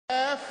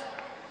Of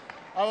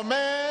a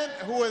man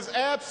who is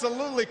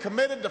absolutely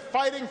committed to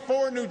fighting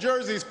for New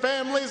Jersey's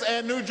families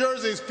and New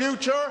Jersey's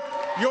future,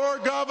 your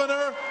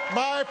governor,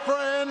 my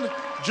friend,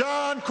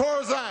 John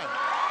Corzine.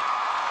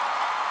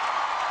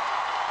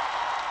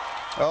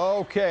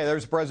 Okay,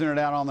 there's the president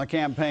out on the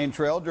campaign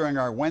trail during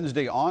our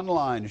Wednesday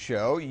online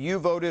show. You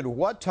voted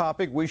what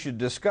topic we should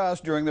discuss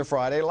during the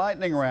Friday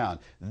lightning round.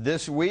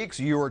 This week's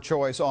Your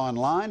Choice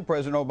Online,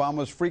 President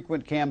Obama's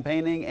frequent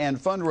campaigning and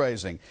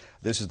fundraising.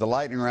 This is the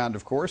lightning round,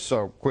 of course,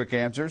 so quick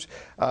answers.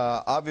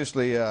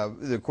 Obviously,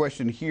 the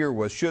question here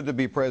was, should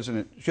the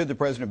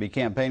president be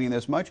campaigning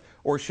this much,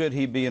 or should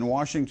he be in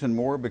Washington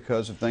more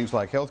because of things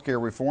like health care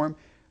reform?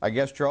 I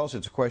guess, Charles,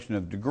 it's a question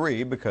of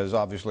degree, because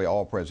obviously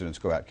all presidents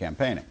go out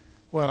campaigning.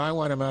 Well, I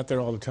want him out there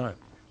all the time.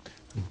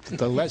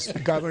 The less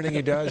governing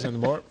he does and the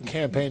more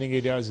campaigning he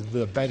does,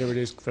 the better it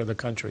is for the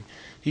country.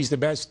 He's the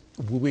best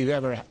we've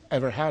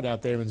ever had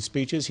out there in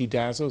speeches. He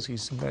dazzles.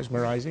 He's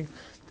mesmerizing.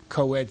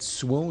 Co-ed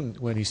swoon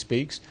when he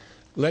speaks.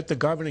 Let the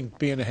governing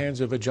be in the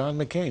hands of a John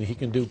McCain. He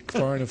can do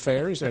foreign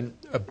affairs and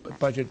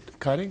budget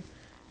cutting,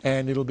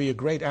 and it'll be a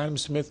great Adam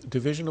Smith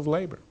division of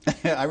labor.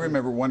 I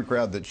remember one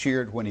crowd that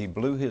cheered when he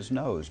blew his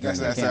nose during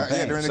the campaign.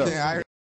 Yeah, during the campaign.